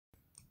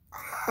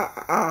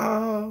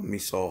ow, me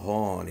so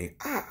horny.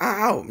 Ow,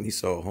 ow, me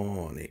so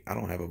horny. I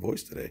don't have a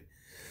voice today.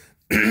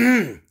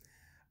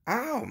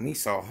 Ow, me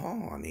so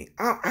horny.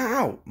 Ow,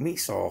 ow, me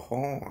so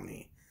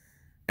horny.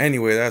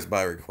 Anyway, that's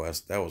by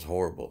request. That was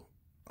horrible.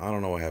 I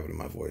don't know what happened to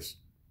my voice.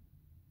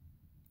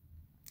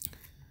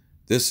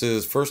 This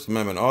is First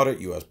Amendment Audit,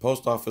 U.S.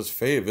 Post Office,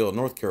 Fayetteville,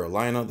 North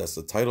Carolina. That's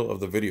the title of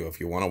the video if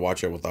you want to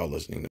watch it without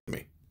listening to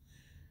me.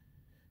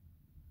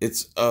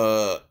 It's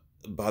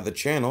by the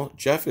channel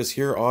Jeff is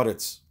Here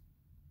Audits.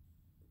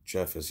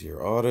 Jeff is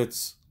Here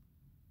Audits.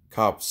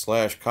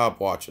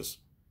 Cop/Cop Watches.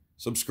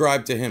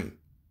 Subscribe to him.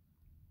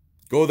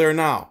 Go there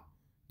now.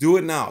 Do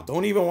it now.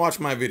 Don't even watch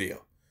my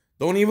video.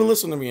 Don't even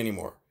listen to me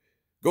anymore.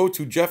 Go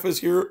to Jeff is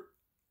Here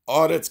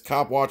Audits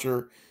Cop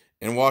Watcher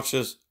and watch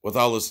this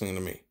without listening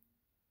to me.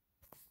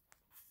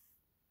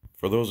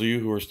 For those of you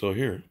who are still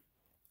here,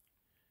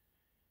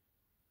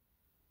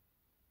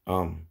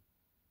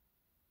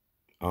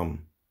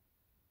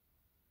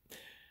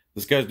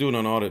 this guy's doing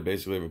an audit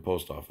basically of a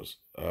post office.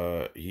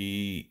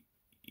 He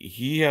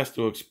has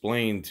to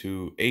explain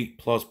to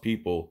 8+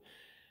 people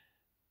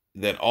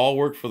that all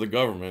work for the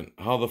government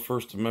how the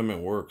First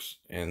Amendment works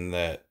and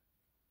that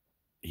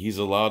he's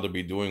allowed to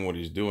be doing what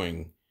he's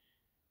doing,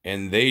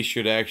 and they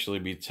should actually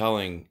be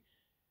telling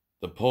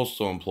the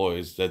postal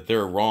employees that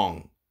they're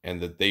wrong and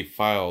that they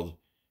filed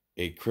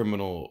a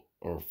criminal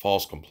or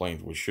false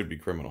complaint, which should be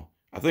criminal.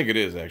 I think it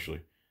is,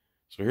 actually.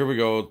 So here we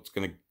go. It's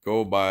going to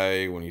go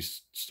by when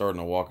he's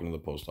starting to walk into the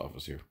post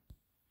office here.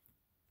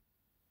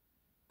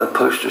 A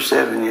poster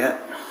 7 yet.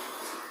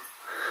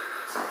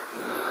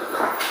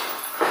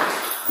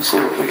 Let's see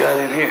what we got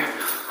in here.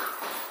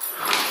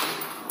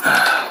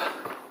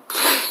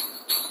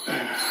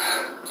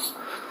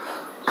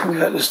 So we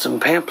got just some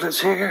pamphlets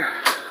here.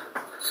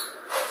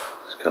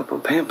 There's a couple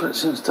of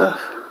pamphlets and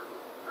stuff.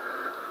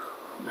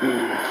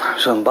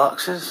 Some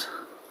boxes.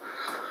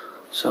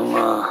 Some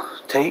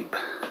tape.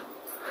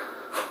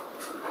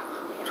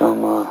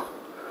 Some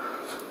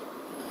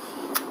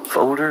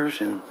folders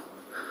and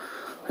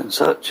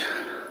such.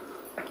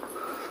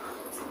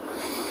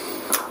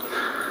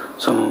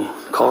 Some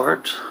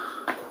cards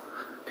in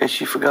case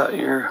you forgot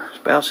your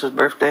spouse's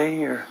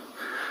birthday or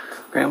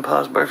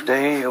grandpa's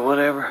birthday or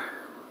whatever.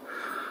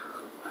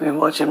 They're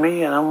watching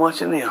me and I'm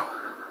watching them.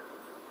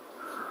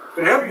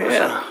 Can I help you?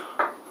 Yeah.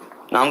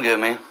 No, I'm good,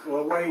 man.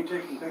 Well, why are you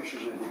taking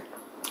pictures in here?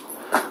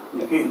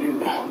 You can't do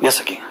that. Yes,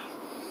 I can.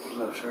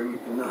 No, sir, you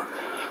cannot.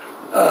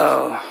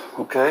 Oh,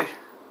 okay.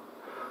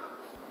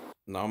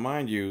 Now,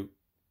 mind you,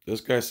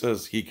 this guy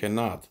says he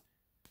cannot.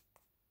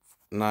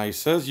 Now, he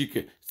says you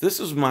can. This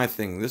is my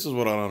thing. This is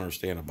what I don't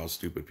understand about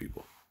stupid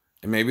people.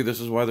 And maybe this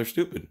is why they're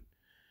stupid.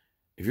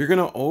 If you're going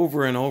to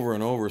over and over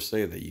and over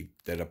say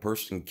that a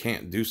person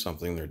can't do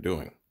something they're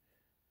doing,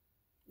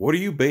 what are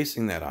you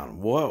basing that on?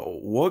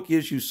 What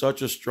gives you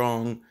such a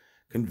strong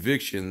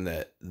conviction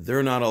that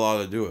they're not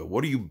allowed to do it?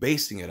 What are you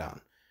basing it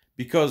on?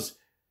 Because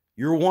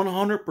you're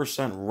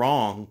 100%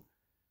 wrong,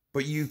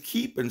 but you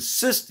keep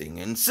insisting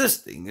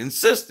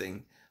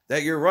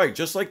that you're right,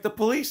 just like the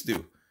police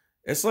do.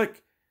 It's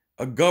like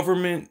a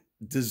government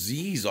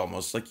disease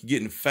almost, like you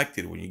get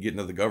infected when you get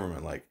into the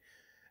government. Like,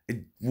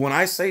 when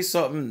I say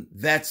something,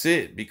 that's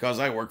it, because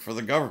I work for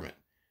the government.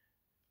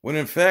 When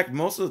in fact,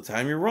 most of the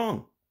time, you're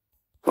wrong.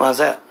 Why's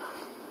that?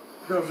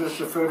 Because it's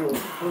the federal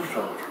post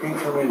office. You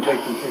can't come in and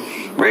take them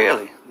pictures.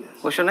 Really?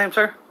 Yes. What's your name,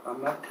 sir?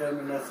 I'm not telling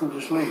you nothing,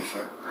 just leave,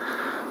 sir.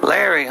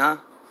 Larry, huh?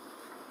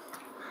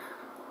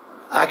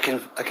 I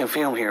can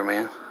film here,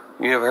 man.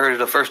 You ever heard of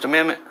the First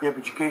Amendment? Yeah,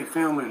 but you can't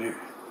film in here.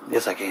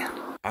 Yes, I can.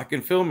 I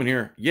can film in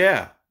here.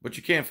 Yeah, but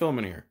you can't film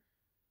in here.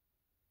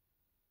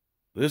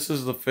 This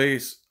is the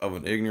face of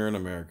an ignorant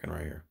American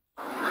right here.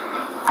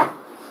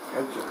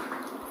 That's it.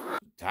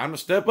 Time to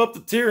step up to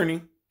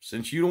tyranny,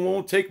 since you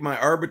won't take my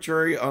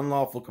arbitrary,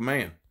 unlawful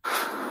command.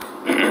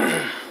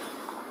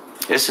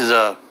 This is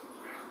a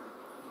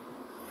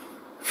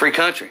free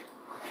country.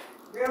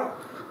 Yeah.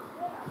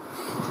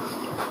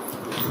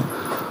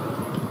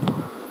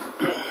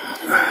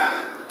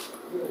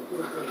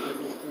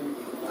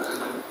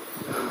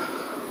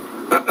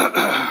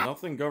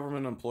 Nothing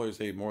government employees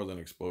hate more than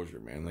exposure,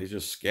 man. They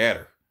just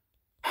scatter.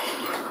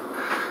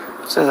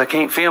 Says I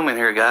can't film in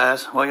here,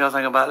 guys. What y'all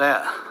think about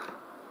that?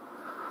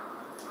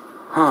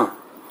 Huh?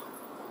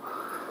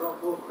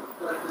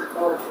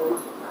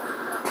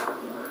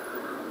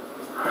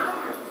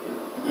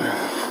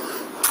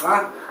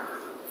 Huh?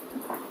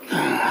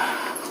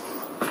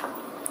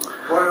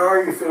 Why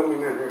are you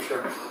filming in here,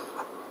 sir?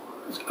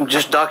 I'm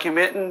just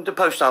documenting the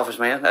post office,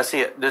 man. That's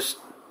it. Just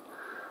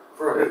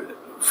For who?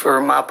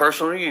 for my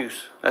personal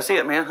use. That's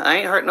it, man. I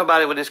ain't hurting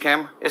nobody with this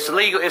camera. It's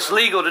legal. It's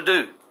legal to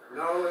do.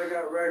 No, they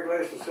got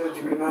regulations that said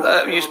you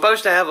cannot. You're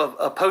supposed to have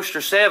a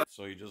poster 7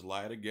 So he just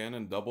lied again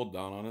and doubled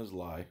down on his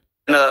lie.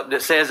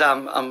 that says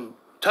I'm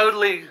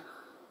totally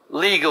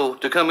legal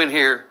to come in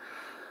here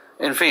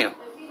and film.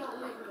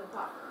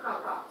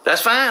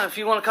 That's fine. If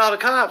you want to call the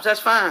cops, that's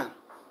fine.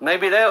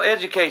 Maybe they'll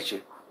educate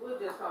you. We'll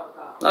just call the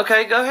cops.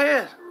 Okay, go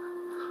ahead.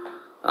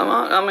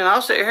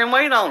 I'll sit here and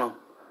wait on them.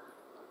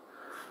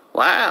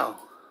 Wow.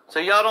 So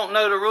y'all don't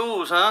know the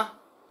rules, huh?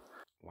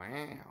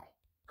 Wow.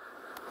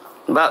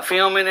 About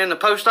filming in the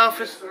post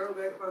office? Sir,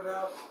 they put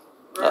out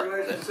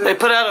regulations. They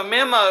put out a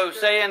memo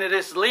saying that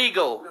it's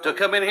legal to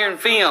come in here and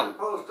film.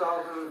 Post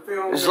office and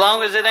film. As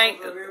long as it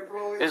ain't,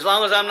 as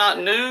long as I'm not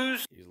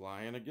news, He's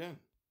lying again.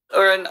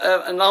 or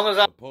as long as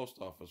The I'm post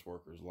office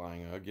worker's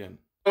lying again.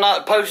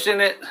 not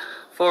posting it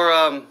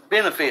for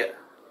benefit.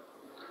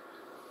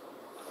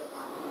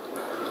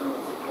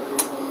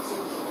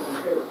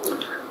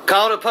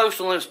 Call the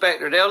postal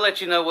inspector. They'll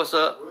let you know what's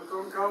up. We're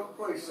going to call the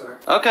police, sir.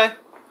 Okay.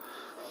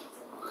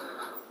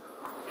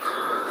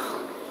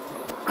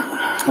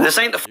 This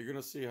ain't the... You're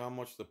going to see how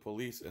much the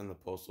police and the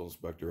postal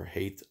inspector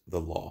hate the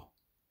law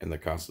and the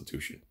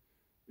Constitution.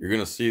 You're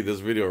going to see this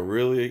video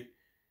really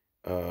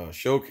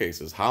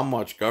showcases how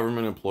much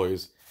government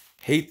employees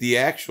hate the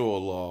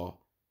actual law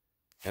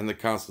and the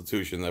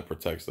Constitution that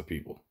protects the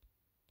people.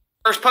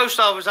 First post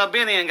office I've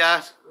been in,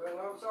 guys.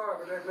 Well, I'm sorry,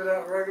 but they put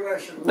out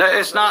regulations. No,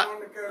 it's not.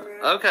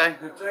 Okay.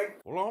 Okay.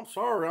 Well, I'm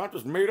sorry. I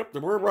just made up the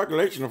word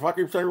regulation. If I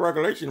keep saying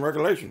regulation,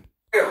 regulation.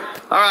 All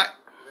right.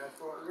 That's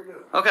what we're doing.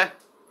 Okay.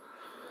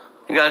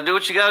 You got to do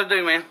what you got to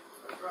do, man.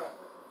 That's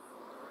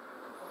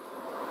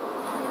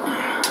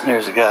right.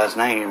 There's the guy's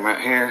name right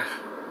here.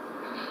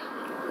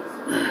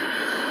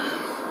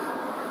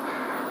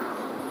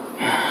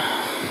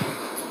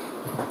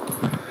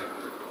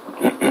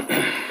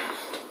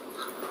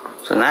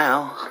 So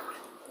now,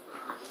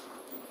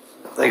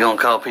 they're going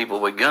to call people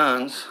with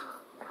guns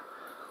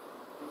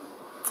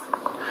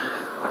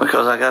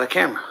because I got a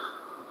camera.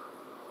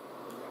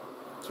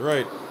 That's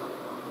right.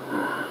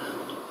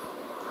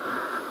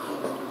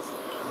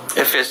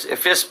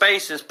 If this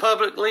space is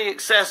publicly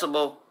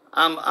accessible,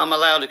 I'm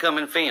allowed to come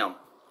and film.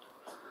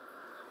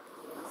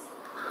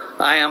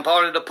 I am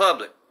part of the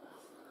public.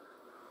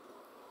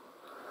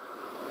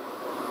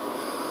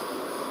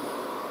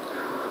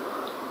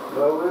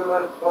 Well, we'll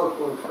let the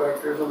postal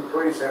inspectors and the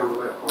police handle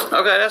that for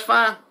you. Okay, that's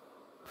fine.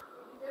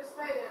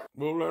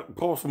 We'll let the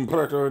postal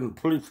inspector and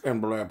the police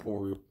handle that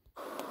for you.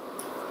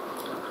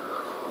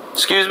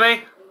 Excuse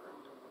me?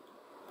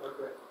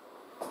 Okay.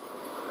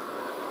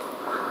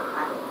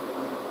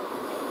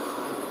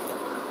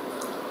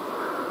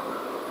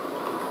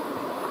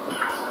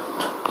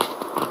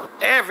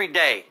 Every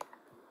day.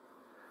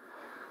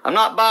 I'm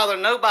not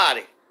bothering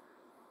nobody.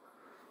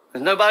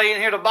 There's nobody in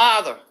here to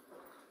bother.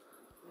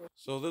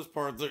 So this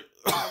part,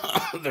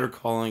 they're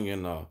calling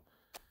in a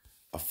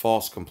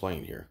false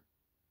complaint here.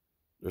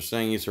 They're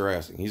saying he's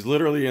harassing. He's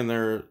literally in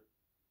there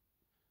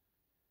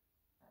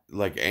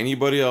like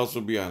anybody else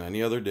would be on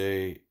any other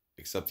day,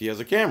 except he has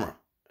a camera.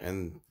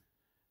 And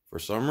for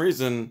some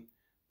reason,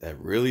 that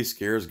really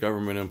scares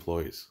government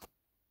employees.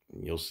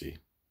 And you'll see.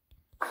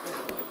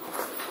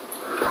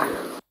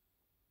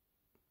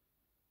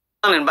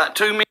 In about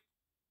 2 minutes.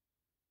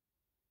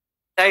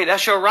 Hey,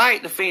 that's your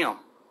right to film,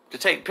 to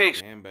take pictures.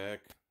 Stand back.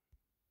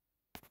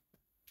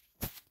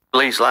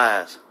 Police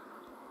lies.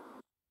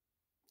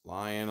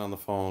 Lying on the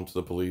phone to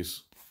the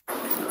police.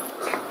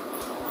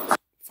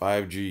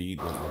 5G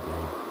eating up my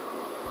brain.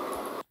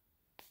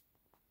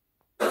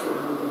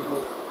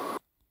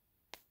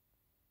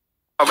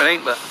 It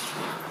ain't but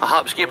a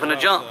hop, skip, and a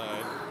jump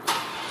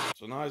Outside.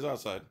 So now he's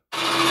outside.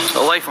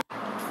 away from.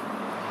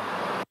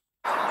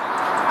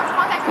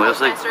 Contact the We'll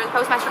see. postmaster. The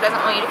postmaster doesn't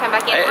want you to come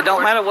back in. It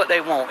don't matter what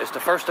they want. It's the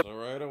first. So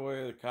right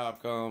away, the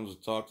cop comes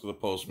to talk to the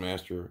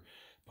postmaster.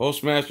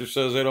 Postmaster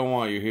says they don't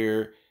want you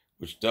here,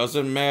 which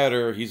doesn't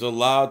matter. He's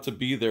allowed to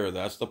be there.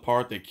 That's the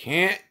part they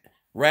can't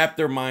wrap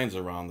their minds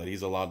around, that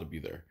he's allowed to be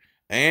there.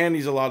 And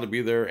he's allowed to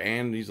be there,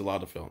 and he's allowed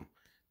to film.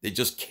 They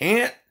just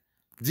can't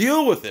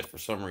deal with it for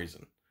some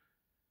reason.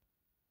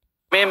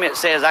 Amendment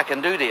says I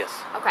can do this.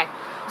 Okay.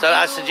 So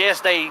I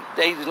suggest they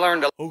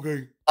learn the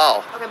Okay.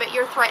 law. Okay, but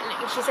you're threatening.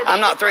 She said that I'm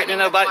you're not threatening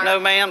the nobody. clerk. No,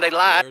 ma'am. They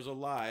lied. There's a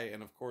lie,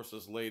 and of course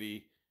this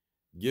lady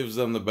gives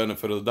them the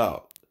benefit of the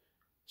doubt.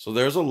 So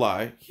there's a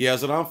lie. He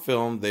has it on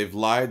film. They've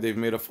lied. They've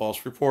made a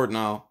false report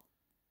now.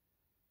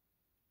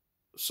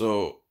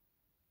 So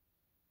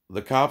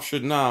the cops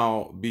should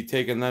now be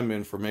taking them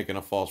in for making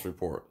a false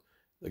report.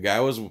 The guy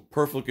was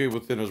perfectly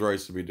within his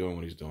rights to be doing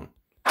what he's doing.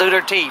 Through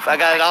their teeth. I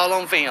got it all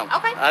on film.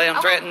 Okay. I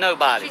didn't threaten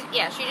nobody. She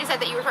just said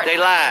that you were threatening.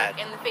 They lied.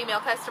 And the female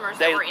customers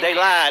They that were in they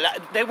there.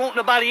 lied. They want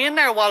nobody in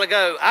there a while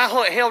ago. I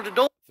held the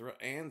door.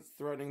 And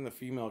threatening the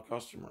female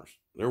customers.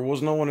 There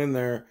was no one in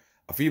there.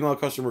 A female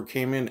customer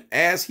came in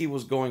as he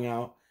was going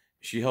out.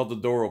 She held the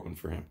door open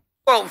for him.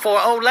 For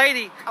an old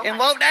lady and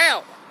walked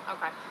out.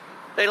 Okay.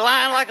 They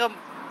lying like a.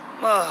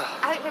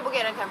 I think people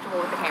get uncomfortable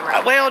with the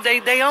camera. Well,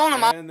 they own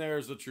them. And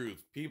there's the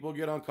truth. People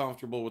get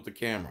uncomfortable with the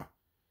camera.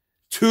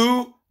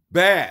 Too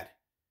bad.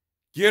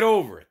 Get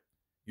over it.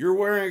 You're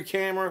wearing a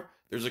camera.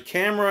 There's a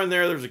camera in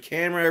there. There's a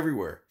camera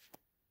everywhere.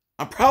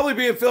 I'm probably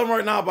being filmed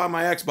right now by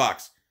my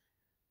Xbox.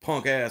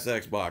 Punk ass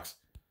Xbox.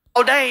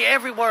 All day,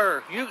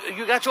 everywhere. You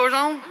got yours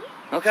on?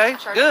 Okay,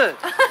 Sure. good.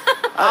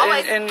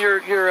 Always. And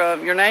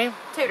your name?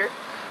 Tutor.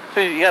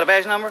 You got a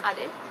badge number? I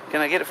do.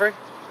 Can I get it free?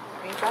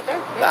 It's right there.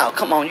 Yeah. Oh,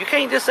 come on. You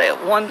can't just say it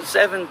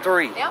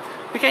 173. Yep.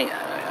 You can't.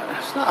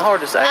 It's not hard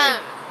to say.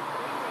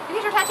 You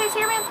get your tattoos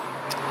here, man?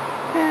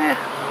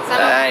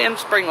 In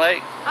Spring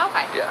Lake.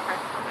 Okay. Yeah. Okay.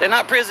 They're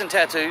not prison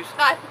tattoos.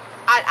 No,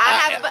 I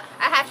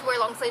have to wear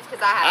long sleeves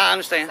because I have. I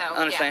understand. So, I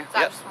understand. Yeah, so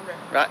Yep. I just wondering.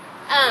 Right.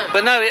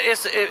 But no,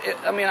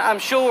 I mean, I'm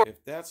sure.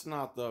 If that's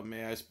not the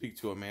may I speak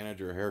to a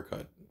manager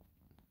haircut,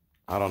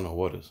 I don't know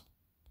what is.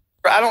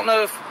 I don't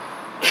know if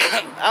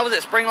I was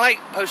at Spring Lake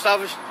post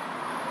office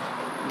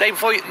day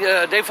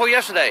before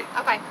yesterday.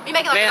 Okay. You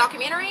making like a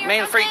documentary or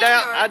man something? freaked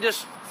out. Or? I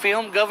just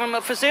filmed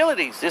government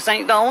facilities. This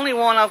ain't the only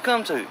one I've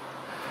come to. Is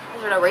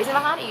there no reason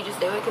behind it? You just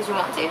do it because you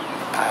want to?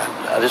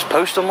 I just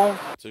post them on.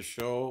 To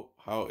show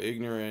how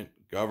ignorant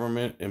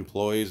government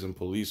employees and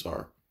police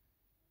are.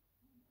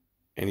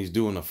 And he's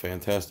doing a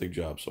fantastic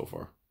job so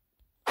far.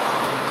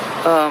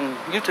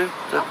 You too.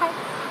 Okay.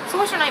 So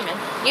what's your name, man?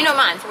 You know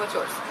mine, so what's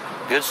yours?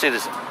 Good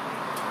citizen.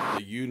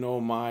 The you know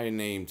my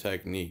name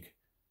technique.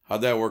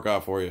 How'd that work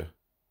out for you?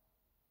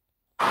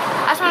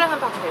 I just want to know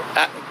who I'm talking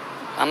to.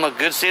 I'm a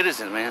good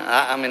citizen, man.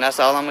 I mean, that's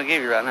all I'm gonna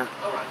give you right now.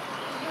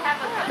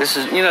 This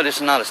is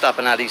not a stop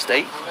and ID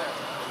state.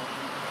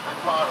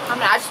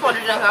 I just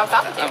wanted to know who I was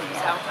talking to.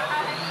 So.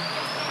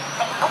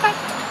 Okay.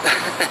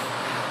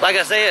 Like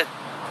I said,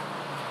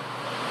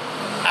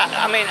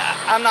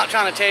 I'm not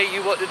trying to tell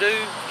you what to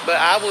do, but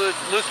I would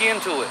look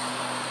into it.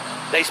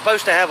 They're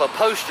supposed to have a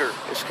poster,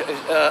 it's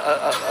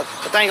a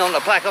thing on the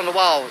plaque on the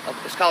wall.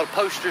 It's called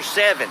Poster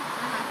 7.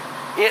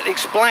 It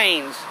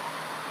explains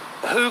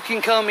who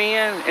can come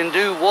in and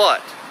do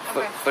what.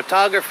 Okay.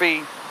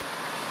 Photography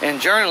and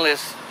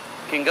journalists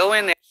can go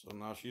in there. So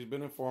now she's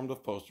been informed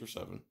of Poster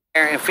 7.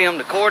 And film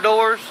the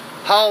corridors,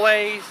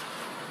 hallways.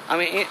 I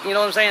mean, you know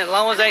what I'm saying? As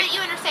long as they...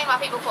 You understand why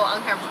people feel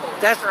uncomfortable.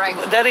 That's right.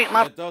 That ain't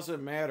my... That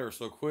doesn't matter,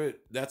 so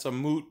quit. That's a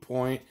moot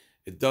point.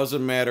 It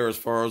doesn't matter as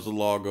far as the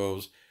law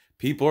goes.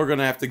 People are going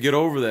to have to get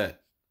over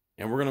that.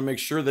 And we're going to make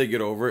sure they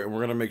get over it, and we're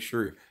going to make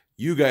sure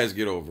you guys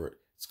get over it.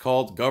 It's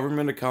called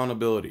government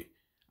accountability.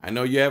 I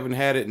know you haven't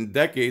had it in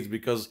decades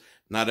because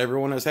not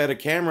everyone has had a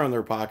camera in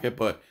their pocket,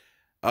 but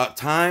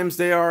times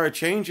they are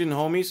a-changing,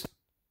 homies.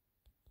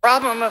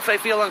 Problem if they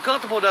feel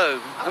uncomfortable, though.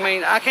 Okay. I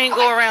mean, I can't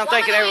go around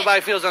thinking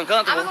everybody feels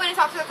uncomfortable. I'm going to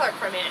talk to the clerk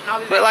for a minute, and I'll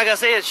be back. But like I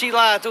said, she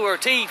lied through her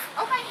teeth.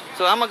 Okay.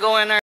 So I'm going to go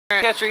in there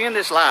and catch her in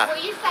this lie.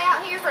 Will you stay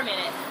out here for a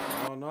minute?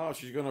 Oh, no,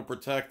 she's going to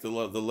protect the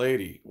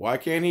lady. Why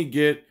can't he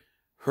get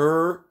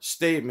her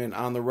statement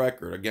on the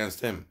record against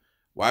him?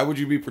 Why would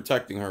you be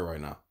protecting her right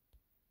now?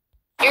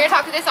 You're going to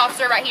talk to this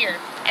officer right here,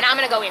 and I'm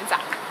going to go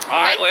inside.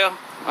 All right, well,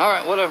 all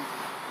right, whatever.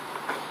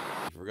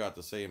 You forgot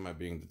to say, am I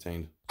being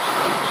detained?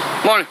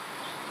 Morning.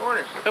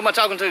 Morning. Who am I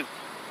talking to?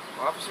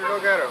 Officer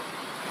Delgado.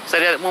 Say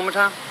that one more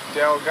time.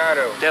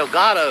 Delgado.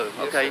 Delgado.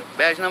 Yes, Okay. sir.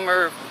 Badge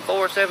number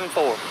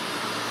 474.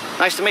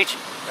 Nice to meet you.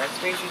 Nice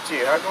to meet you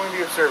too. How can we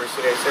be of service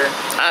today, sir?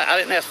 I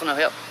didn't ask for no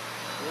help.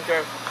 Okay.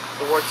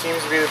 So what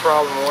seems to be the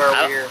problem? Where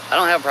are we here? I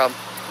don't have a problem.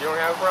 You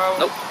don't have a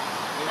problem? Nope.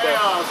 Okay. Hey,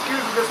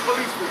 excuse me, this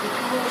policeman. Can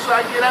you move so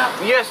I get out?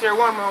 Yes, sir.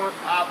 One moment.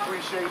 I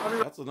appreciate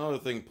it. That's another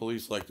thing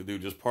police like to do.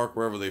 Just park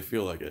wherever they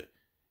feel like it.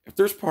 If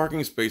there's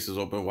parking spaces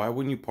open, why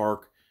wouldn't you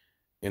park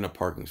in a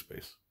parking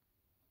space?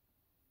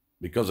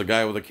 Because a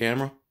guy with a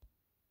camera?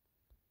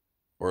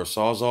 Or a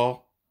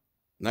sawzall?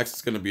 Next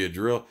it's going to be a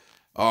drill.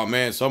 Oh,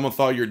 man, someone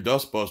thought your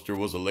dustbuster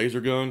was a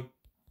laser gun.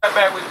 Right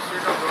back with you, sir.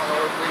 Don't go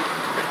nowhere, please.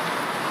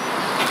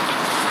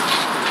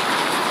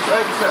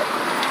 Thank you, sir.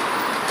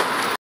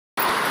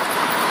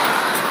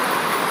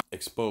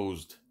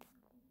 Exposed.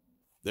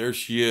 There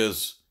she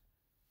is.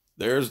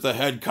 There's the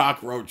head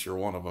cockroach, or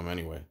one of them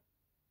anyway.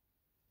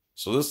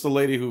 So this is the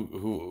lady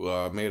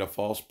who made a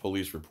false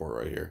police report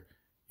right here.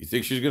 You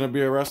think she's going to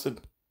be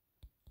arrested?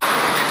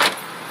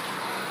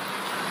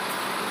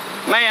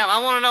 Ma'am, I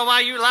want to know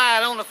why you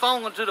lied on the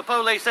phone to the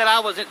police, said I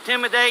was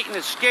intimidating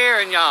and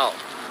scaring y'all.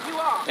 You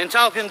are. And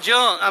talking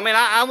junk. I mean,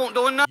 I won't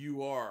do nothing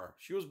You are.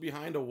 She was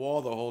behind a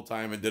wall the whole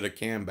time and did a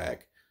cam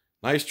back.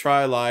 Nice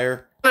try,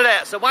 liar. of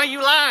that. So why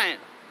you lying?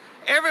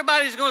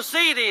 Everybody's going to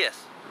see this.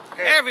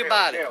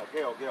 Everybody. Gail,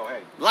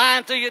 hey.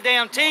 Lying through your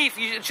damn teeth.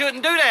 You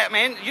shouldn't do that,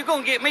 man. You're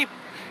going to get me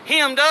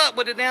hemmed up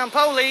with the damn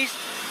police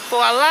for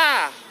a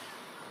lie.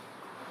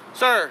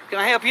 Sir, can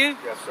I help you?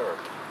 Yes, sir.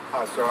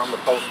 Hi, sir. I'm the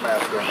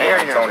postmaster. Hey, how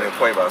you doing? Antonio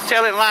Cuevas.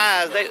 Telling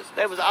lies.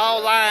 They was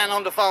all lying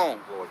on the phone.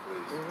 Boy,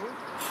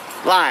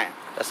 please. Lying.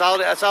 That's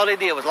all they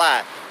did was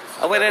lie.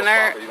 I went in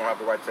there. You don't have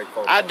the right to take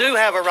photos. I do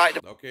have a right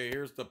to. Okay,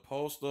 here's the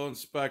postal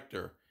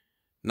inspector.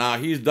 Now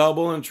he's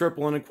doubling,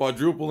 tripling, and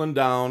quadrupling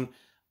down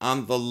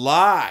on the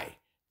lie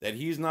that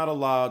he's not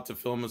allowed to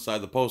film inside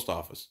the post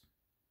office.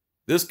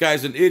 This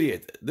guy's an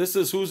idiot. This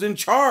is who's in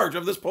charge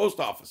of this post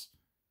office.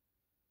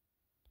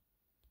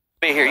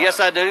 Be here. Yes,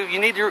 I do. You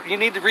need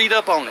to read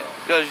up on it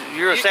because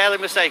you're sadly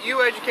mistaken.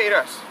 You educate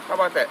us. How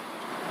about that?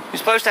 You're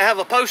supposed to have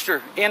a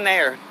poster in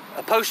there,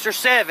 a poster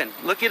 7.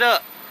 Look it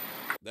up.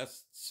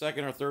 That's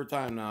second or third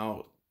time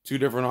now. 2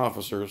 different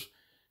officers.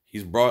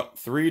 He's brought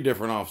 3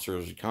 different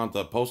officers. You count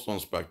the postal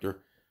inspector.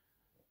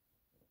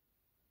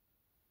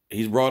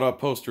 He's brought up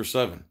poster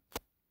 7.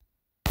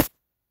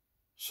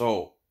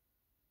 So,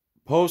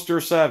 poster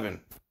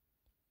 7.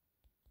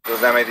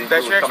 Does that make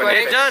That's your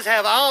explanation? It does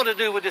have all to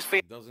do with this film.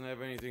 It doesn't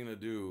have anything to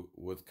do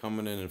with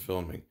coming in and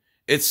filming.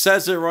 It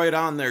says it right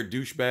on there,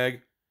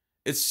 douchebag.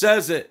 It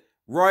says it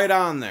right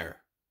on there.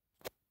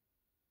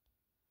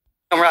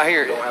 Right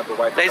here.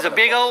 There's a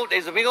big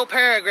old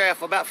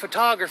paragraph about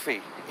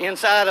photography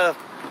inside of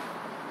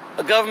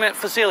government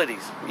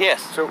facilities.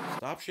 Yes. So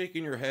Stop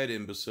shaking your head,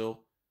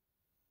 imbecile.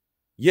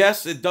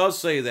 Yes, it does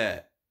say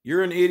that.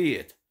 You're an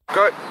idiot.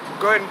 go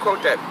ahead and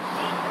quote that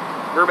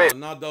verbatim.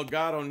 Now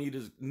Delgado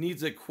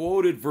needs it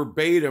quoted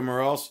verbatim,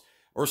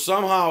 or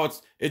somehow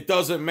it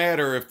doesn't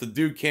matter if the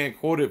dude can't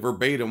quote it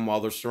verbatim while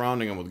they're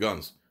surrounding him with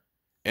guns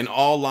and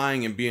all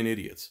lying and being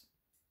idiots.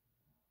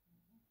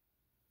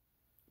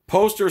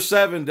 Poster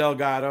 7,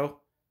 Delgado.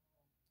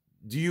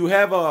 Do you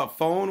have a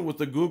phone with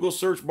the Google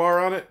search bar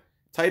on it?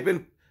 Type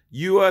in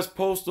U.S.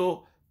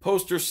 Postal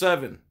Poster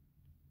 7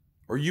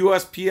 or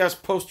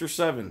USPS Poster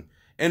 7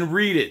 and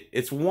read it.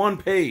 It's one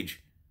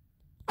page.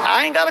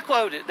 I ain't got to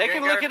quote it. They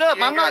can look it up.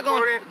 I'm not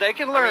going. They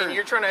can learn. I mean,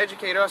 you're trying to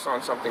educate us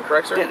on something,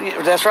 correct, sir?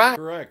 That's right.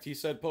 Correct. He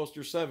said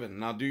Poster 7.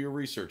 Now do your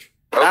research.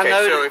 Okay, I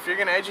know so if you're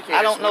going to educate us,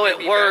 I don't know would it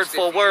be word best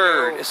for if you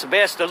word. know- It's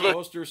best to look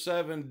Poster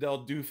 7,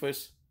 Del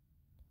Doofus.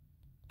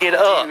 it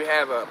up. Do you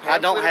have a I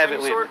don't pamphlet of have it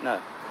any with sort? me.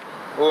 No.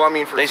 Well, I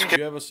mean, for They future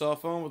Do you have a cell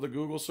phone with a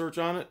Google search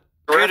on it?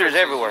 computers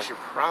references, everywhere. You should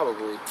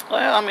probably.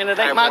 Well, I mean, it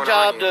I ain't my won't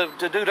job argue.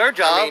 to do their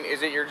job. I mean,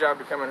 is it your job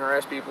to come and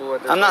harass people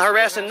at their I'm not place of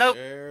harassing business?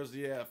 no. There's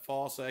the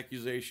false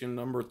accusation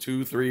number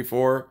 2, 3,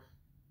 4.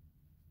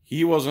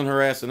 He wasn't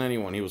harassing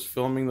anyone. He was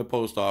filming the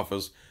post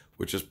office,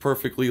 which is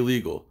perfectly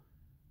legal.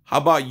 How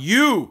about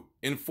you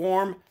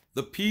inform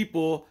the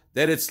people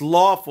that it's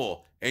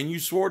lawful and you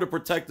swore to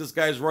protect this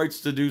guy's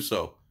rights to do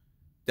so?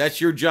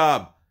 That's your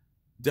job,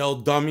 Del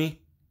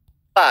Dummy.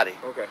 Nobody.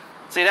 Okay.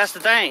 See, that's the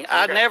thing.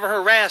 I Okay. never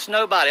harassed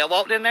nobody. I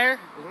walked in there.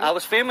 I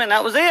was filming.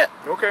 That was it.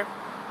 Okay.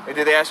 And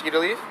did they ask you to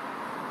leave?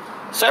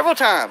 Several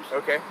times.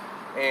 Okay.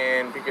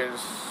 And because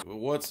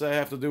What's that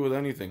have to do with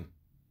anything?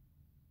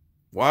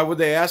 Why would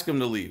they ask him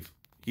to leave?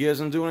 He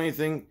hasn't doing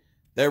anything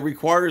that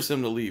requires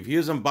him to leave. He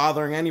isn't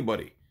bothering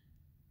anybody.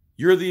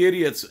 You're the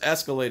idiots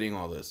escalating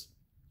all this.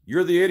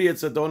 You're the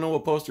idiots that don't know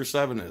what Poster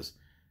 7 is.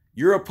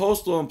 You're a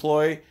postal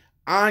employee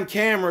on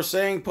camera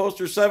saying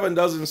Poster 7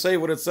 doesn't say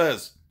what it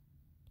says.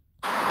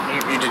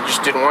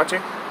 just didn't want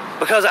to?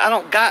 Because I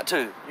don't got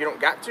to. You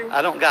don't got to?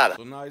 I don't got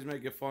So it. now he's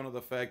making fun of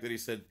the fact that he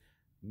said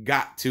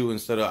got to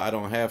instead of I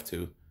don't have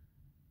to.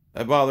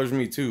 That bothers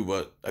me too,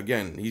 but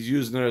again, he's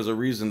using it as a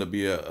reason to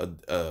be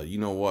a you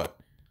know what?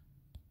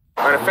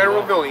 On a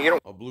federal building, you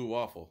don't A blue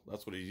waffle.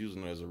 That's what he's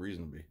using it as a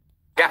reason to be.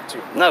 got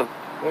to. No.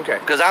 Okay.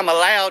 Because I'm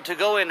allowed to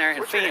go in there and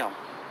What's your film.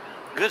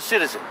 Good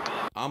citizen.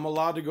 I'm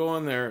allowed to go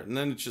in there, and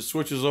then it just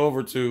switches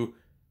over to,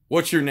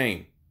 what's your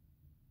name?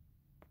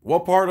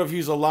 What part of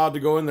he's allowed to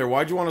go in there?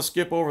 Why'd you want to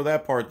skip over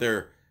that part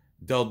there,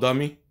 Del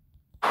Dummy?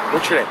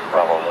 What's your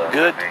name?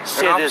 Good An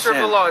officer of the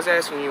citizen. law is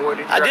asking you what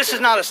did you This is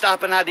not a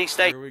stop and ID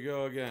state. Here we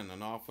go again.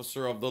 An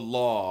officer of the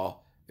law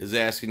is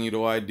asking you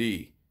to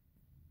ID.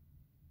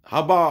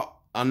 How about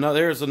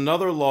there's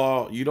another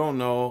law you don't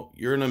know.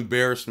 You're an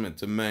embarrassment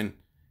to men,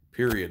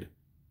 period,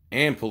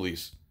 and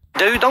police.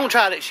 Dude, don't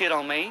try that shit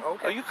on me.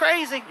 Okay. Are you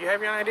crazy? You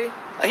have your ID?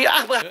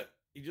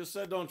 You just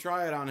said don't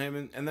try it on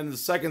him, and then the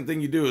second thing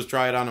you do is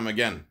try it on him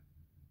again.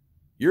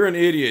 You're an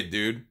idiot,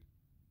 dude.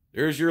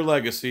 There's your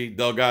legacy,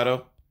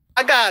 Delgado.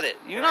 I got it.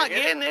 You're Can I not get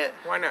it? getting it.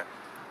 Why not?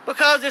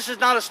 Because this is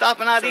not a stop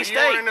and So ID you state.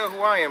 want to know who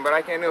I am, but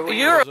I can't know who you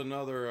You're- are. There's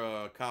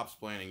another cop's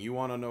planning. You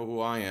want to know who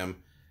I am?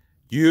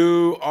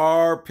 You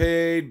are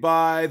paid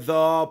by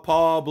the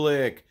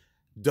public,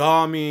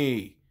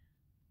 dummy.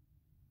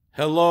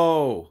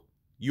 Hello.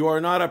 You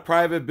are not a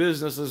private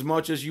business as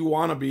much as you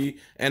want to be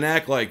and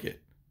act like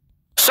it.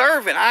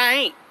 Serving, I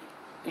ain't.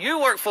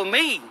 You work for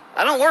me.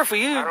 I don't work for I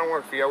you. don't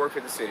work for you. I work for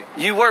the city.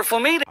 You work for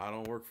me. I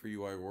don't work for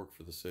you. I work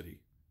for the city.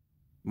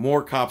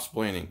 More cops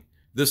planning.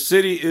 The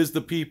city is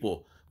the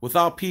people.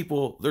 Without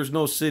people, there's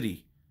no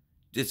city.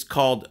 It's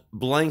called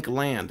blank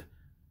land.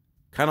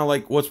 Kind of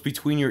like what's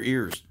between your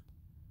ears.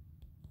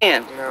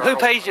 And No, who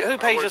pays you? Who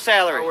pays your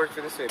salary? I work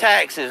for the city.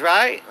 Taxes,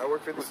 right? I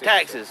work for the city.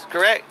 Taxes,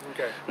 correct?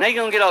 Okay. Now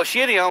you're gonna get all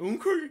shitty on.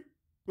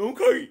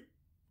 Okay.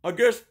 I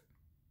guess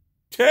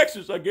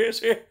taxes, I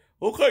guess. Yeah.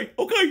 Okay.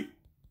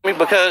 me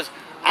because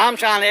I'm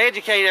trying to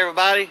educate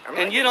everybody, I'm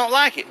not and you don't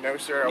like it. No,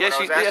 sir. Yes,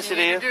 what I was yes, asking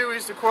it you is. to do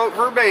is to quote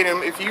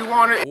verbatim. If you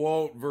want to,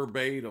 Quote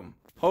verbatim.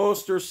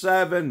 Poster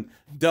 7,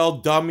 Del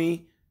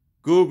Dummy.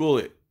 Google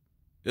it.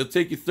 It'll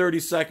take you 30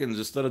 seconds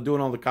instead of doing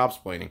all the cops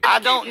planning. I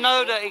don't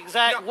know the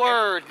exact No,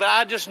 words, but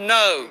I just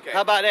know. Okay.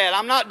 How about that?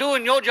 I'm not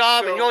doing your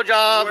job so and your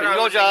job what and I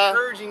your was job.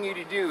 encouraging you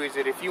to do is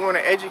that if you want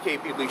to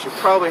educate people, you should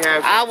probably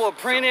have. I will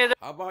print it.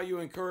 How about you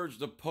encourage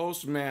the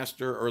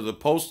postmaster or the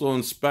postal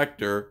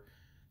inspector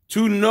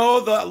to know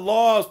the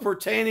laws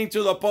pertaining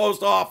to the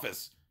post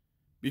office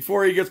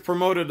before he gets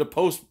promoted to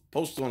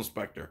postal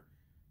inspector?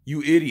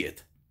 You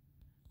idiot.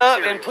 Up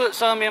and put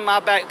some in my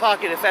back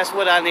pocket if that's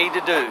what I need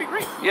to That'd be do.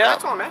 great. Yeah.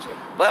 That's all I'm asking.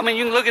 But I mean,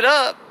 you can look it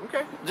up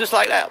Okay. just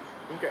like that.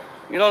 Okay.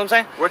 You know what I'm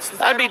saying? What's the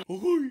That'd be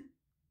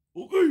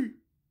Okay.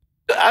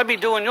 I'd be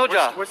doing your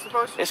job. What's the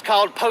poster? It's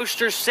called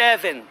Poster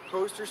 7.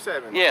 Poster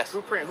 7. Yes.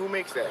 Who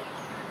makes that?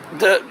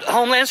 The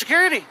Homeland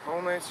Security.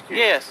 Homeland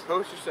Security. Yes.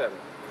 Poster 7.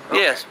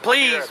 Yes.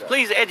 Okay.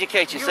 Please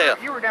educate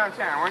yourself. You were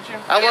downtown, weren't you?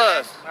 I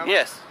was. Okay.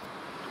 Yes.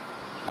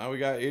 Now we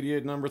got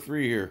idiot number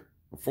 3 here.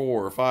 Or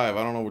 4 or 5.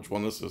 I don't know which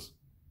one this is.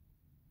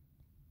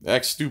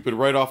 Act stupid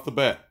right off the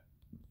bat.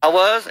 I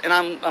was, and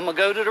I'm gonna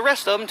go to the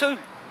rest of them too.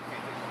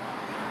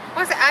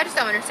 I just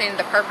don't understand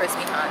the purpose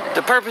behind it.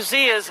 The purpose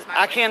is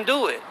I can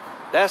do it.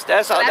 That's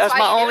why my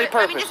you only do it?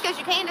 purpose. I mean, just because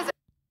you can doesn't.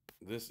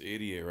 This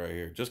idiot right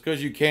here. Just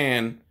because you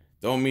can,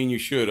 don't mean you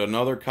should.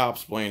 Another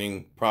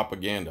cop-splaining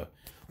propaganda.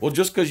 Well,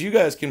 just because you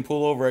guys can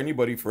pull over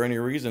anybody for any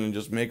reason and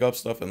just make up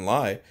stuff and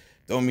lie,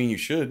 don't mean you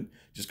should.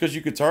 Just because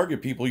you could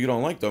target people you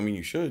don't like, don't mean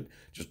you should.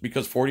 Just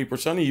because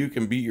 40% of you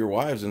can beat your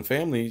wives and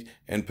families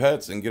and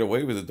pets and get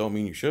away with it, don't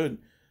mean you should.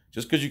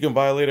 Just because you can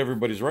violate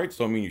everybody's rights,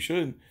 don't mean you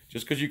should.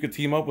 Just because you could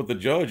team up with the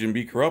judge and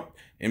be corrupt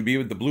and be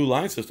with the blue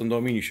line system,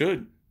 don't mean you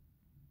should.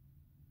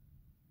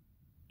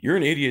 You're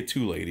an idiot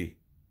too, lady.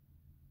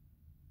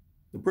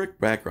 The brick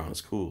background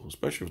is cool,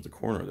 especially with the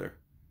corner there.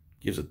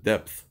 Gives it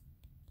depth.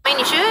 I mean,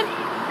 you should.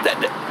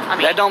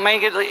 That don't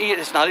make it.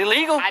 It's not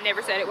illegal. I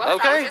never said it was.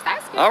 Okay. I was just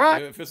asking. All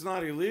right. If it's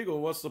not illegal,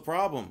 what's the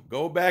problem?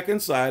 Go back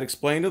inside,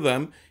 explain to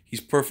them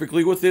he's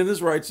perfectly within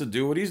his rights to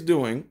do what he's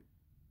doing.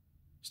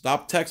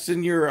 Stop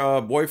texting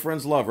your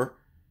boyfriend's lover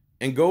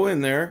and go in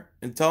there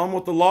and tell him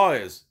what the law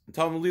is. And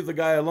tell him to leave the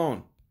guy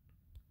alone.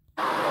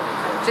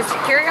 Just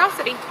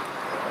curiosity.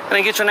 Can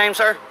I get your name,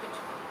 sir?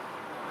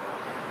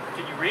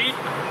 Can you read?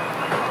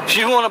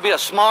 You want to be a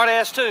smart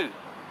ass too?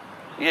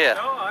 Yeah.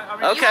 No, I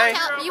mean, Okay.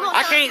 You won't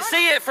I tell can't us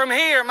see it from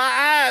here. My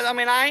eyes. I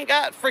mean, I ain't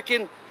got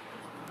freaking.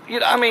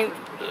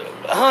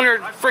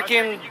 100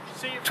 freaking.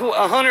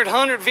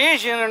 100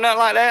 vision or nothing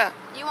like that.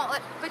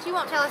 But you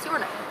won't tell us your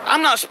name.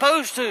 I'm not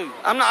supposed to.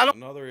 I don't.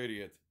 Another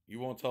idiot. You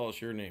won't tell us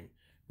your name.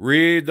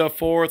 Read the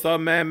Fourth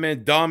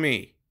Amendment,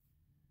 dummy.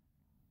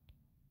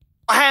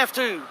 I have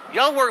to.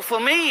 Y'all work for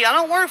me. I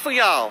don't work for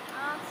y'all.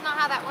 That's not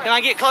how that works. Can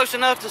I get close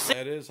enough to see?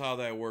 That is how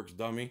that works,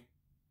 dummy.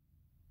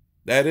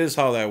 That is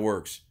how that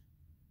works.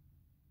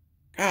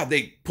 God,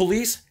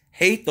 police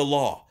hate the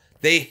law.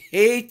 They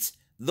hate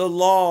the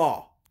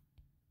law.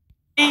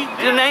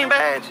 Your name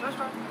badge?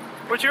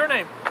 what's your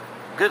name?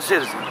 Good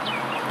citizen.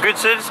 Good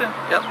citizen?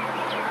 Yep.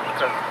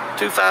 Okay.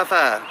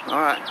 255. All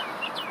right.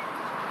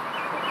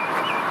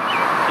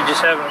 You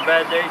just having a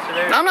bad day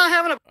today? I'm not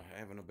having a. I'm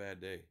having a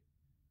bad day.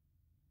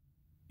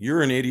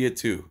 You're an idiot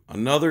too.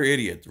 Another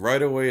idiot.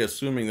 Right away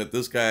assuming that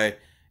this guy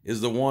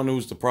is the one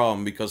who's the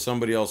problem because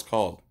somebody else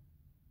called.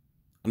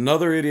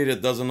 Another idiot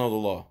that doesn't know the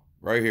law.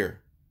 Right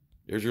here.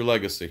 There's your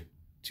legacy.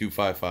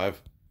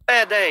 255.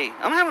 Bad day.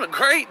 I'm having a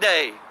great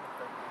day.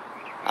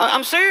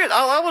 I'm serious.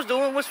 All I was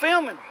doing was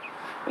filming.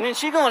 And then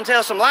she gonna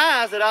tell some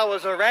lies that I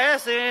was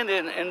harassing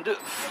and do.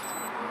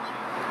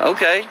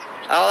 Okay.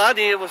 All I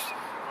did was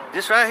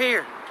this right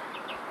here.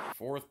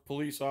 Fourth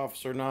police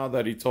officer now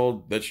that he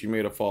told that she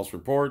made a false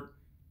report.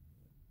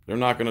 They're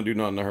not going to do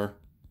nothing to her.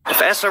 If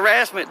that's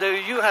harassment,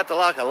 dude, you have to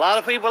lock a lot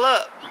of people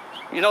up.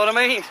 You know what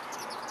I mean?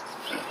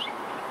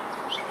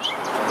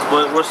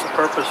 What's the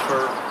purpose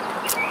for?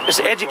 It's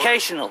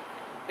educational.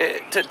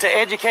 To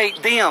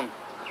educate them.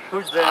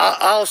 Who's that?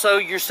 Also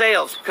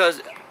yourselves,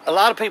 because a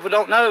lot of people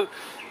don't know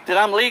that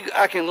I'm legal.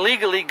 I can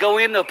legally go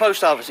into a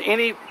post office,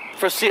 any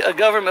a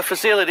government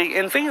facility,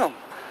 and film.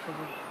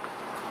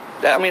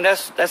 I mean,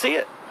 that's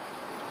it.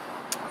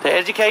 To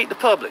educate the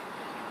public.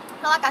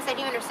 But like I said,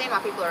 you understand why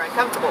people are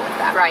uncomfortable with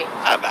that, right?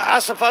 I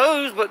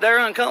suppose, but they're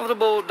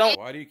uncomfortable.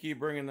 Why do you keep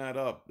bringing that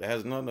up? It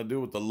has nothing to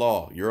do with the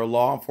law. You're a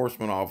law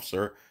enforcement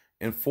officer.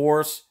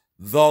 Enforce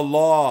the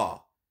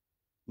law.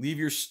 Leave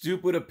your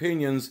stupid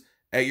opinions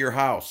at your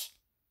house.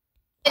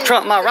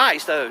 Trump my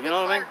rights, though. You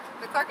know what I mean?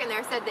 The clerk in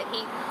there said that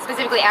he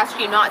specifically asked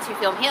you not to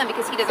film him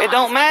because he doesn't. It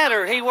don't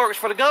matter. He works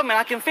for the government.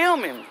 I can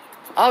film him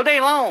all day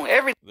long.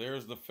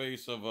 There's the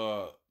face of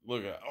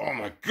look at. Oh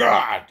my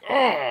God!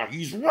 Oh,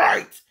 he's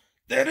right.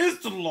 That is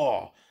the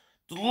law.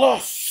 The law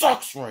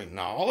sucks right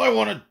now. All I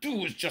want to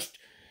do is just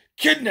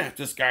kidnap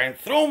this guy and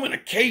throw him in a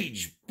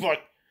cage.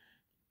 But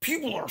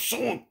people are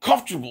so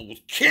uncomfortable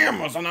with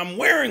cameras, and I'm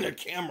wearing a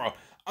camera.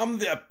 I'm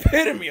the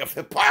epitome of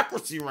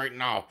hypocrisy right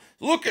now.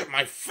 Look at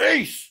my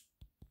face.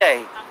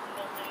 Hey,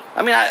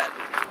 I mean,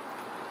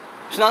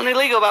 there's nothing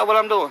illegal about what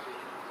I'm doing.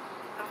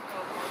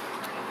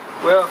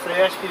 Well, if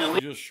they ask you to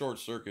leave, You just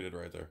short-circuited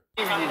right there.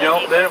 you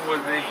don't, then it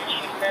would be.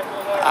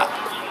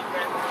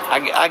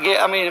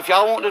 I mean, if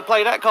y'all want to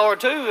play that card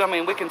too, I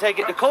mean, we can take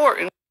it to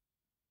court.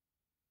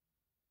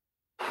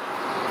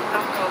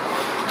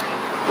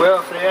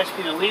 Well, if they ask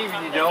you to leave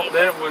and you don't,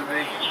 then it would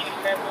be.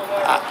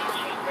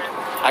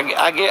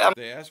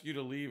 They ask you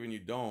to leave and you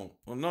don't.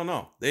 Well,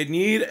 no. They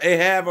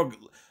have a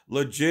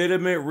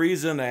legitimate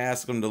reason to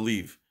ask them to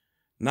leave.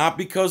 Not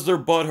because they're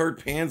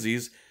butthurt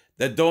pansies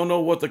that don't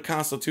know what the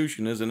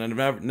Constitution is and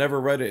have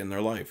never read it in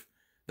their life.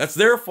 That's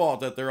their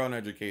fault that they're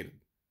uneducated.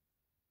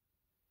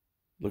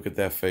 Look at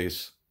that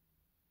face.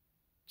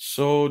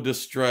 So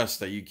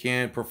distressed that you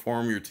can't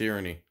perform your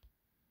tyranny.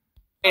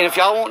 And if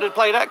y'all want to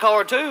play that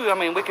card too, I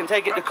mean, we can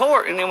take it to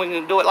court and then we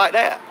can do it like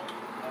that.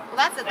 Well,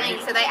 that's the thing.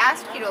 So they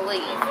asked you to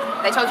leave.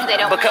 They told you they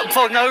don't want you to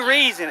For no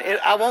reason.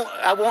 I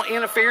won't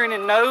interfering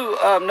in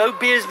no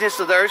business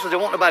of theirs because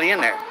they want nobody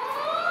in there.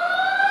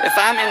 If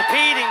I'm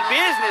impeding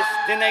business,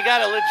 then they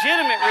got a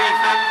legitimate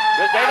reason.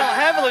 But they don't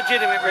have a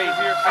legitimate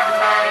reason.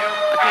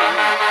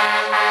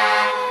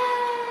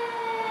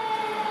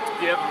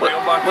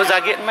 Was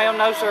I getting mail?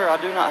 No, sir. I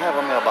do not have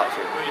a mailbox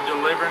here. Are you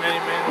delivering any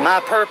mail? My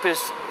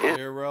purpose is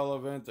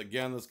irrelevant.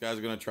 Again, this guy's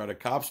going to try to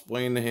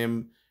cop-splain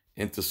him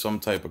into some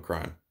type of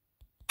crime.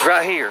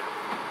 Right here.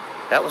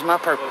 That was my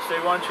purpose. Well, if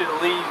they want you to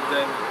leave,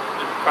 then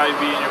it'd probably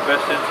be in your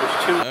best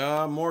interest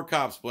too. More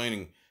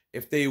cop-splaining.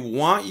 If they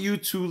want you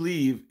to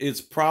leave,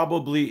 it's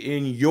probably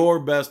in your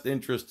best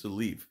interest to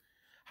leave.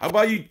 How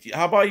about you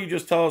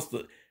just tell us,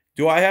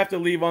 do I have to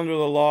leave under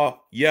the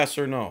law? Yes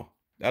or no?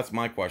 That's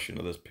my question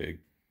to this pig.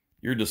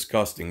 You're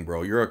disgusting,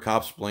 bro. You're a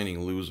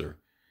cop-splaining loser.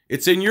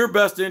 It's in your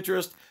best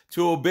interest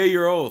to obey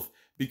your oath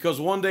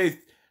because one day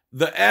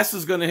the S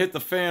is going to hit the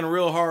fan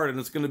real hard and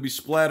it's going to be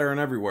splattering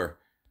everywhere.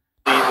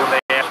 When they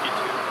ask you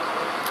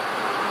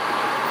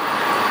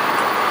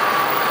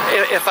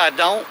to. If I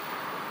don't,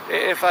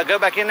 if I go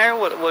back in there,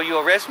 will you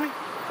arrest me?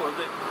 Well,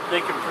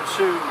 they can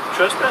pursue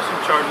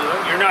trespassing charges.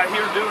 You're not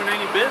here doing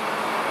any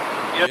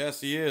business. Yep. Yes,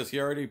 he is. He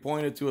already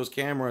pointed to his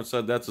camera and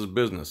said that's his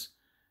business.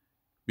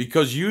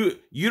 Because you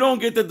don't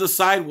get to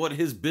decide what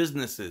his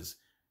business is.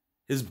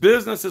 His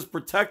business is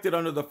protected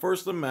under the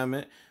First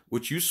Amendment,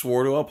 which you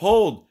swore to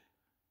uphold.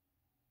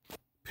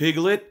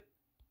 Piglet.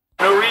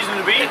 No reason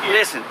to be here.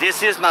 Listen,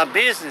 this is my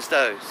business,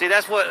 though. See,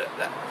 that's what.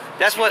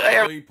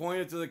 So he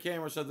pointed to the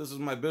camera and said, "This is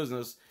my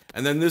business."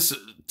 And then this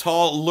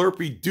tall,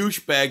 lurpy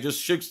douchebag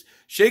just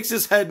shakes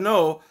his head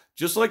no,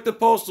 just like the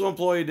postal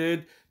employee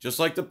did, just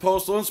like the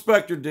postal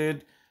inspector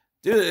did.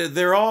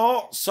 They're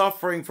all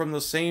suffering from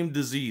the same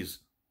disease.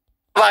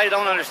 I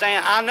don't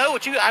understand. I know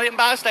what I didn't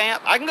buy a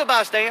stamp. I can go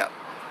buy a stamp,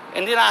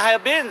 and then I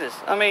have business.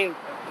 I mean.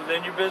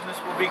 Then your business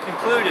will be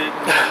concluded.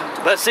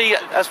 But see,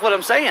 that's what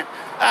I'm saying.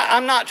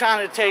 I'm not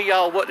trying to tell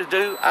y'all what to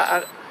do.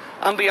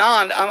 I'm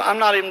beyond. I'm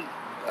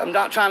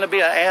not trying to be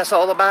an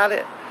asshole about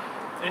it.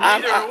 And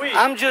neither are we.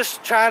 I'm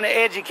just trying to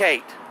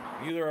educate.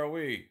 Neither are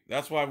we.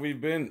 That's why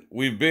we've been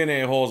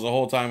a-holes the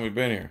whole time we've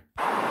been here.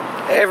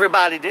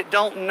 Everybody that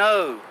don't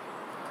know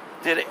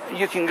that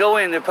you can go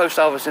in the post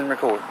office and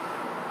record.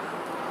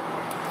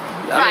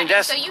 Right,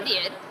 so you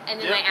did, and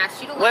then they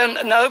asked you to leave.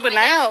 Well, no, but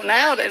now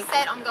you're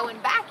set on going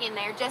back in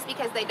there just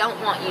because they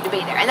don't want you to be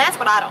there, and that's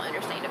what I don't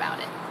understand about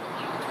it.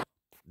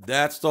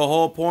 That's the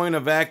whole point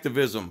of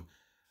activism.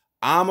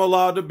 I'm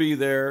allowed to be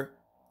there.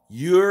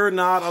 You're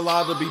not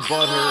allowed to be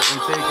butthurt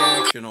and take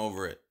action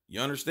over it.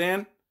 You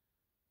understand?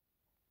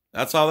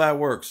 That's how that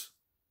works.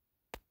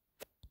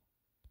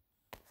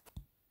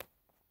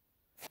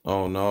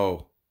 Oh,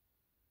 no.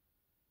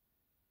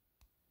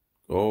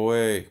 Go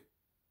away.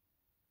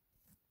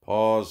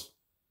 Pause.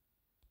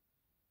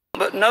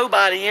 But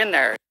nobody in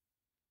there.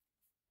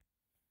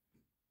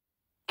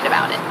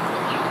 About it.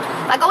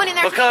 Like going in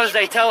there. Because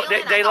they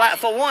lied.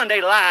 For one,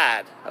 they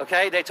lied.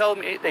 Okay? They told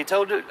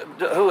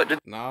who it.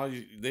 Now,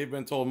 they've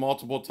been told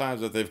multiple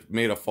times that they've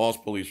made a false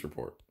police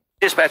report.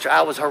 Dispatcher,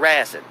 I was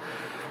harassing.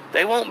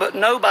 They won't, but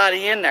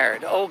nobody in there.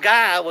 The old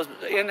guy was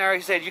in there.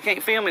 He said, "You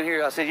can't film in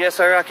here." I said, "Yes,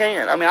 sir, I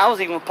can." I mean, I was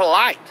even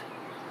polite.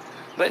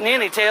 But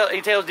then he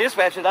tells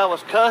dispatcher that I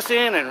was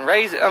cussing and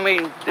raising. I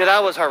mean, that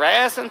I was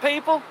harassing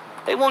people.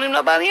 They won't even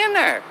nobody in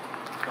there.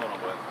 What's going on,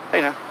 bud?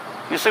 Hey, now,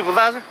 you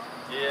supervisor?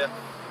 Yeah.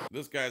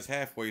 This guy's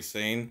halfway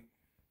sane,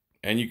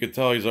 and you could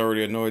tell he's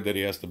already annoyed that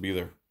he has to be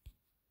there.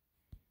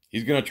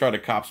 He's gonna try to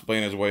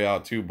cop-splain his way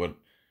out too, but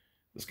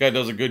this guy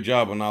does a good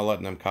job of not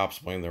letting them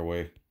cop-splain their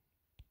way.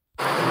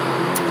 I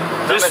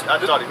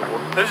thought he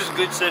would. This is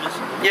good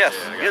citizen. Yes,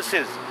 good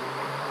citizen.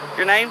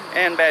 Your name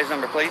and badge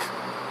number, please.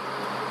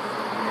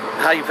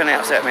 How you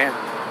pronounce that, man?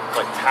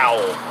 Like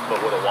towel,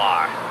 but with a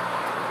Y.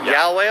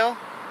 Yowell?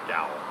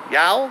 Yowl.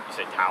 Yowl? You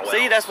say towel.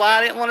 See, that's why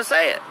I didn't want to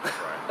say it.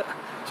 Right.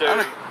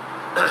 So,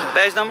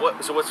 badge number?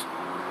 so what's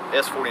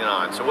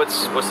S49? So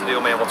what's the deal,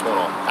 man? What's going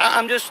on?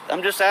 I'm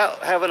just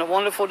out having a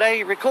wonderful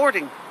day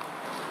recording.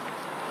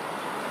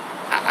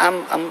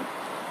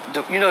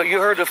 You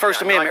heard the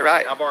First Amendment,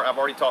 right? I've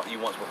already talked to you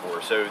once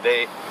before. So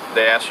they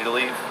asked you to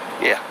leave?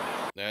 Yeah.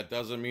 That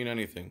doesn't mean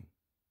anything.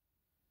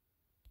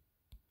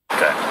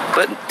 Okay.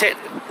 But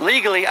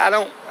legally, I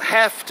don't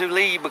have to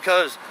leave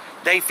because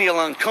they feel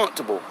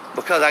uncomfortable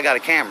because I got a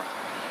camera.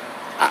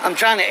 I'm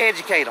trying to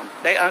educate them.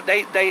 Then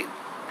they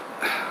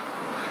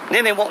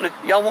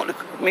y'all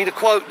want me to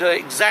quote the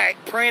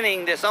exact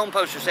printing that's on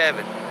poster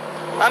 7.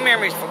 My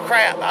memory's for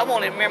crap. I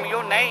want to remember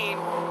your name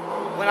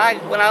when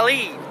I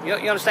leave.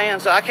 You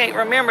understand? So I can't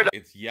remember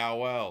It's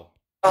Yowell.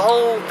 the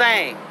whole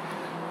thing.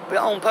 But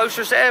on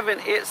poster 7,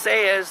 it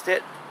says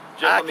that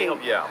Let me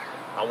help you out.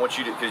 I want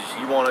you to, because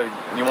you want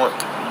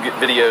get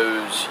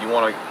videos, you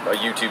want a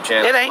YouTube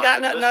channel. It ain't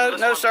got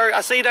no, sir.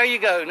 I see. There you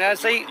go. Now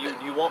see.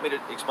 You want me to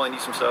explain to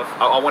you some stuff?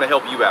 I want to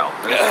help you out.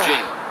 And this is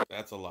genuine.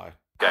 That's a lie.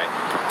 Okay.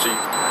 So you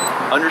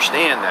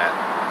understand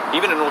that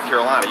Even in North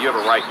Carolina, you have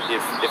a right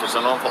if it's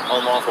an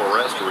unlawful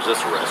arrest to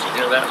resist arrest.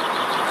 You know that?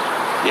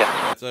 Yeah.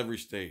 That's every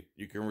state.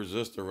 You can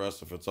resist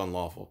arrest if it's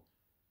unlawful.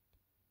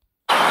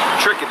 The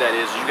trick of that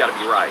is you got to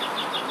be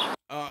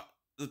right.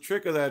 The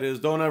trick of that is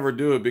don't ever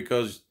do it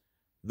because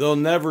they'll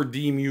never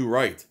deem you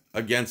right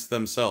against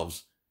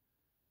themselves.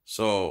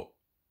 So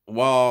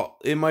while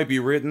it might be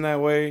written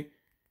that way,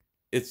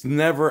 it's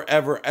never,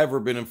 ever, ever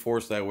been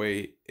enforced that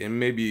way in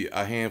maybe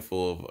a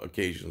handful of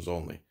occasions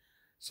only.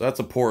 So that's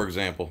a poor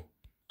example.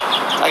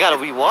 I gotta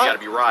be what? You got to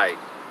be right.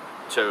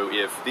 So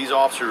if these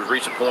officers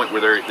reach a point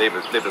where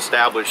they've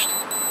established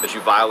that you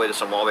violated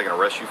some law, they can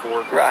arrest you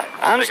for it. Right.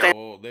 I understand.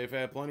 Well, they've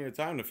had plenty of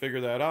time to figure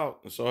that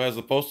out, and so has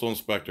the postal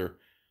inspector.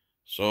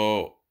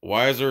 So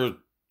why is there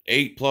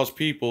 8+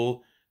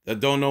 people that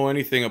don't know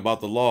anything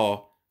about the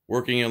law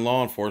working in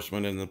law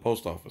enforcement in the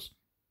post office?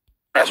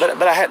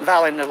 But I hadn't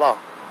violated the law.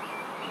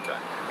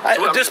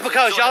 Okay. Just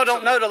because y'all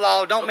don't know the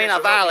law don't mean I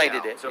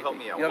violated it. So help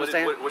me out. You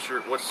understand?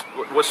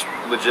 What's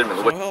legitimate?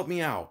 So help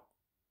me out.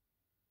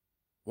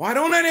 Why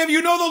don't any of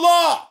you know the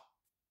law?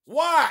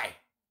 Why?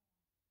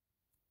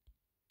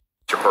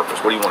 What's your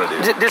purpose? What do you want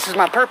to do? This is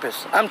my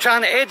purpose. I'm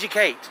trying to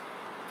educate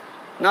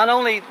not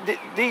only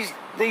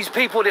these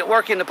people that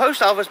work in the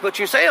post office, but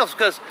yourselves,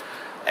 because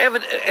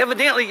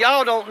evidently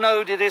y'all don't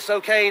know that it's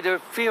okay to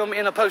film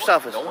in a post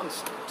office. No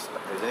one's.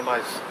 Has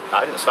anybody's?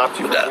 I didn't stop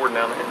you from recording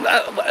down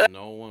there.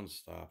 No one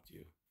stopped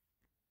you.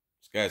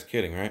 This guy's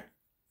kidding, right?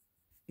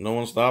 No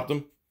one stopped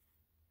him?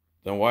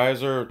 Then why is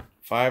there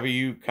 5 of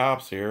you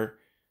cops here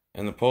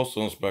and the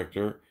postal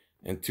inspector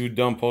and 2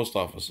 dumb post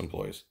office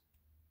employees?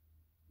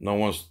 No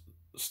one's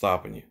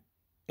stopping you.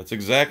 That's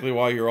exactly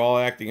why you're all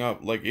acting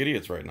up like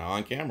idiots right now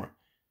on camera.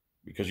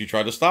 Because you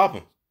tried to stop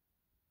him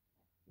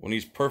when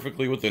he's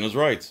perfectly within his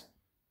rights.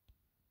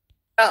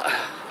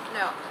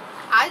 No,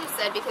 I just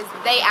said because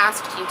they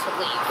asked you to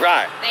leave.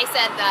 Right. They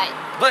said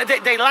that. But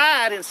they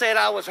lied and said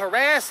I was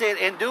harassing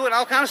and doing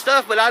all kind of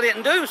stuff, but I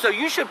didn't do. So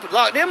you should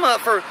lock them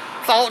up for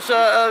false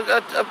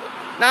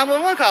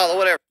 911 call or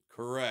whatever.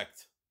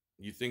 Correct.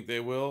 You think they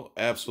will?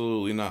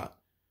 Absolutely not.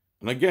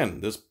 And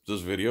again, this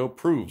video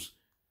proves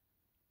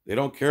they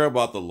don't care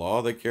about the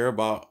law. They care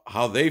about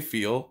how they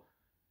feel.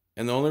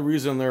 And the only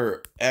reason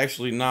they're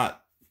actually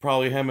not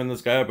probably hemming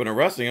this guy up and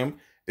arresting him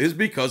is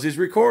because he's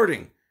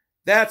recording.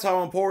 That's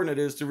how important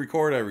it is to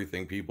record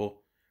everything,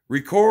 people.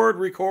 Record,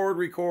 record,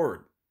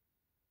 record.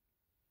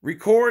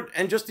 Record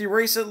and just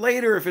erase it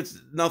later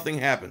if nothing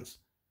happens.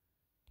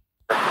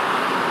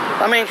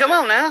 I mean, come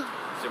on now.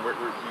 So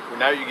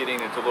now you're getting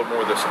into a little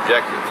more of the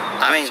subjective.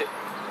 I mean,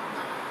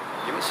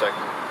 give me a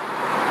second.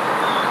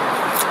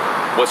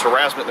 What's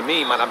harassment to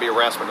me might not be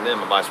harassment to them,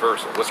 and vice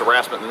versa. What's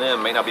harassment to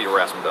them may not be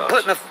harassment to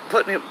us.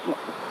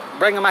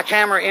 Bringing my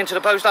camera into the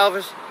post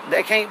office,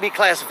 that can't be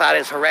classified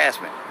as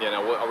harassment. Yeah,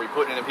 now are we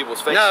putting it in people's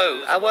faces?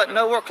 No, I wasn't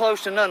nowhere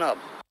close to none of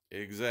them.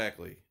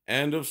 Exactly.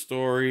 End of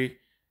story.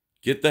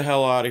 Get the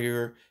hell out of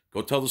here.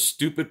 Go tell the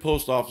stupid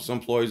post office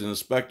employees and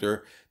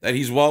inspector that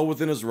he's well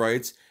within his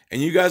rights,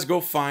 and you guys go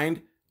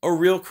find a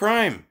real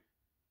crime.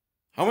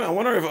 I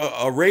wonder if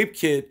a rape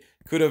kit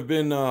could have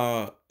been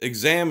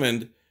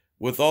examined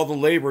with all the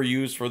labor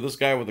used for this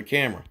guy with the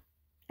camera.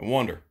 I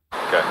wonder.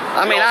 Okay.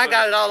 I mean, I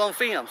got it all on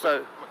film,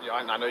 so. Yeah,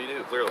 I know you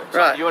do, clearly. So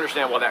right. You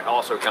understand why that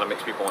also kind of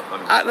makes people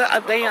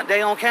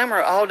they on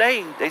camera all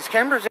day. These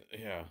cameras.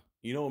 Yeah.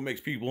 You know what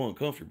makes people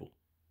uncomfortable?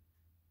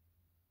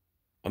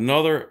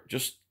 Another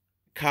just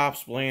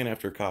cops playing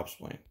after cops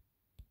playing.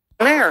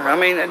 There. I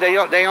mean,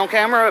 they on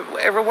camera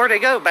everywhere they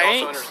go.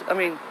 Banks. I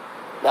mean,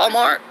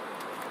 Walmart.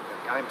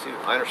 I am too.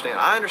 I understand.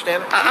 I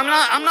understand it.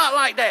 I'm not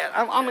like that.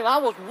 I mean, I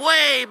was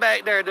way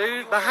back there,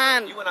 dude,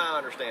 behind. You and I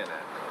understand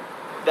that.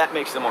 That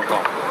makes them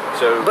uncomfortable.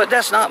 So, but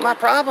that's not my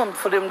problem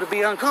for them to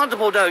be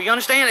uncomfortable, though. You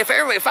understand?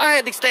 If I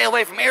had to stay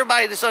away from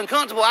everybody that's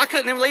uncomfortable, I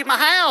couldn't even leave my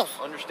house.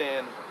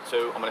 Understand.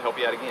 So I'm going to help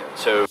you out again.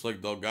 So it's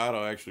like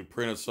Delgado actually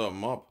printed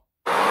something up.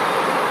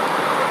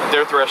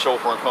 Their threshold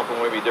for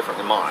uncomfortable may be different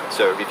than mine.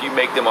 So if you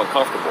make them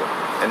uncomfortable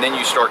and then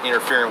you start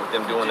interfering with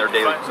them doing their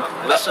daily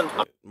listen.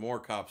 More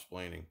cops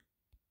explaining.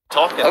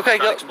 Talking. Okay,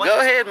 go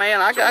ahead,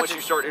 man. I got you. Once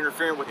you start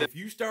interfering with them, if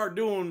you start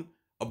doing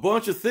a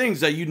bunch of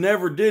things that you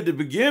never did to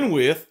begin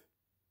with,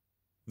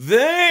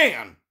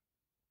 then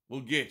we'll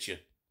get you.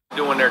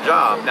 Doing their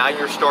job. Now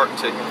you're starting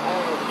to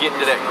get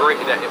into that great,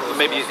 that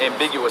maybe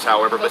ambiguous,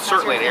 however, but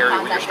certainly an area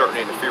where you're starting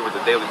to interfere with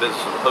the daily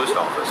business of the post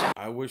office.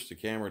 I wish the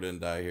camera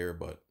didn't die here,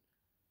 but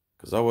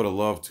because I would have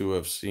loved to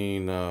have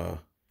seen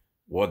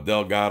what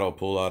Delgado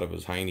pulled out of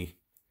his hiney.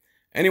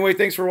 Anyway,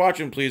 thanks for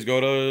watching. Please go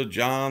to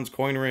John's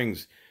Coin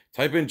Rings.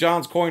 Type in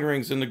John's Coin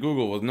Rings into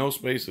Google with no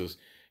spaces.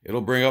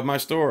 It'll bring up my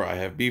store. I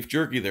have beef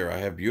jerky there. I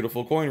have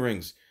beautiful coin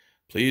rings.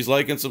 Please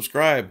like and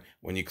subscribe.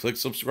 When you click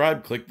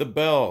subscribe, click the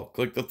bell.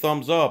 Click the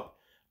thumbs up.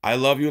 I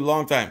love you a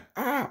long time.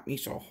 Ow, me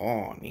so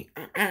horny.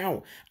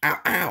 Ow, ow,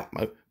 ow.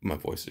 My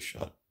voice is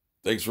shut.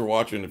 Thanks for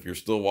watching. If you're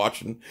still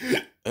watching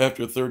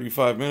after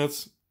 35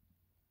 minutes,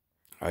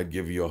 I'd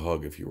give you a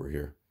hug if you were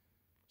here.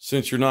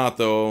 Since you're not,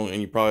 though,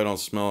 and you probably don't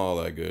smell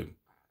all that good,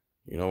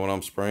 you know what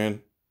I'm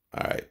spraying?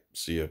 All right,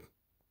 see ya.